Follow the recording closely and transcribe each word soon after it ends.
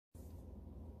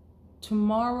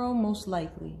Tomorrow Most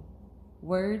Likely.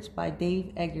 Words by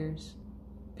Dave Eggers.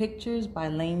 Pictures by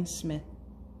Lane Smith.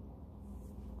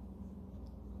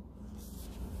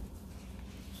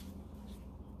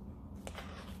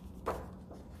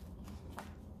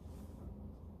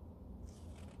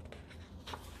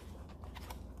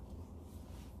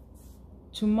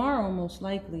 Tomorrow, most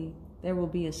likely, there will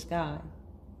be a sky,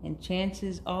 and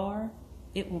chances are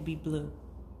it will be blue.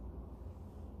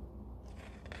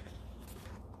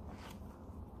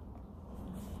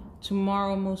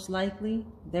 Tomorrow, most likely,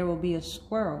 there will be a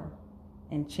squirrel,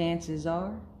 and chances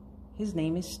are his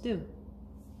name is Stu.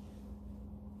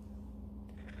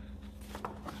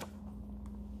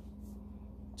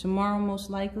 Tomorrow, most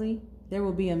likely, there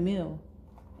will be a meal,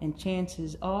 and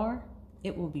chances are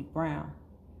it will be brown.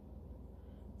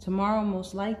 Tomorrow,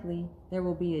 most likely, there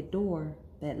will be a door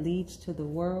that leads to the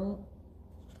world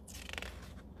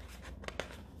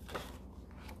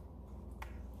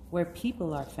where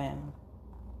people are found.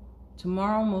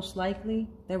 Tomorrow, most likely,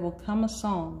 there will come a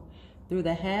song through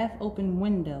the half-open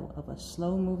window of a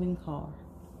slow-moving car.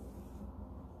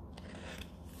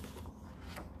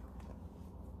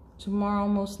 Tomorrow,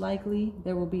 most likely,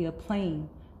 there will be a plane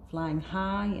flying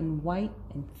high and white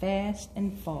and fast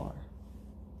and far.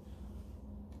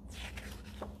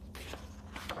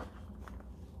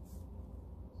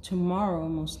 Tomorrow,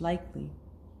 most likely,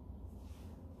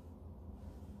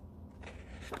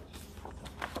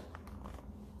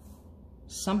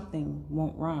 something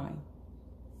won't rhyme.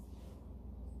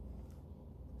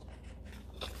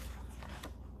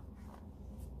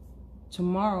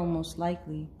 Tomorrow, most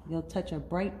likely, you'll touch a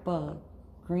bright bug,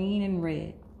 green and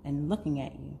red, and looking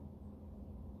at you.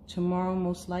 Tomorrow,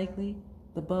 most likely,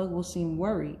 the bug will seem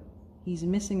worried. He's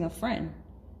missing a friend.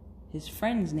 His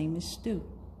friend's name is Stu.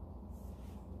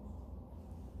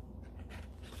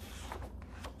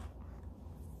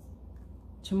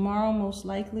 Tomorrow, most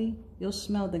likely, you'll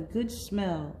smell the good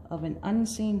smell of an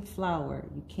unseen flower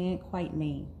you can't quite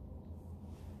name.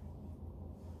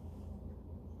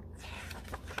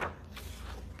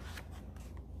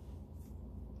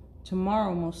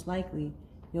 Tomorrow, most likely,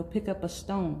 you'll pick up a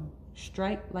stone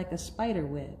striped like a spider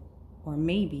web, or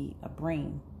maybe a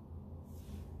brain.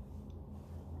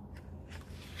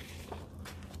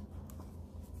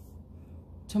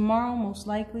 Tomorrow, most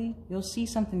likely, you'll see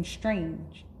something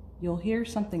strange. You'll hear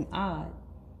something odd.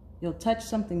 You'll touch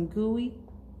something gooey.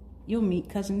 You'll meet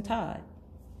Cousin Todd.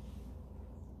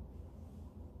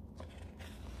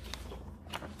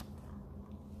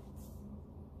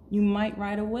 You might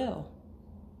ride a whale.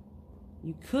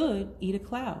 You could eat a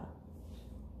cloud.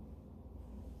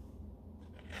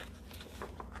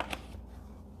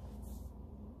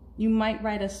 You might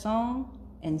write a song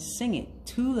and sing it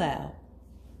too loud.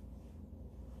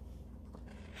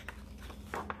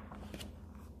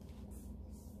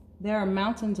 There are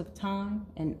mountains of time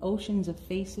and oceans of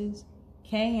faces,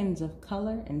 canyons of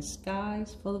color and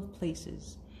skies full of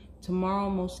places.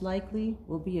 Tomorrow, most likely,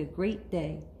 will be a great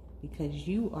day because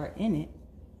you are in it.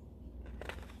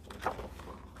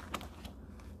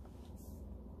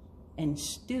 And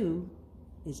Stu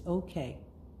is okay.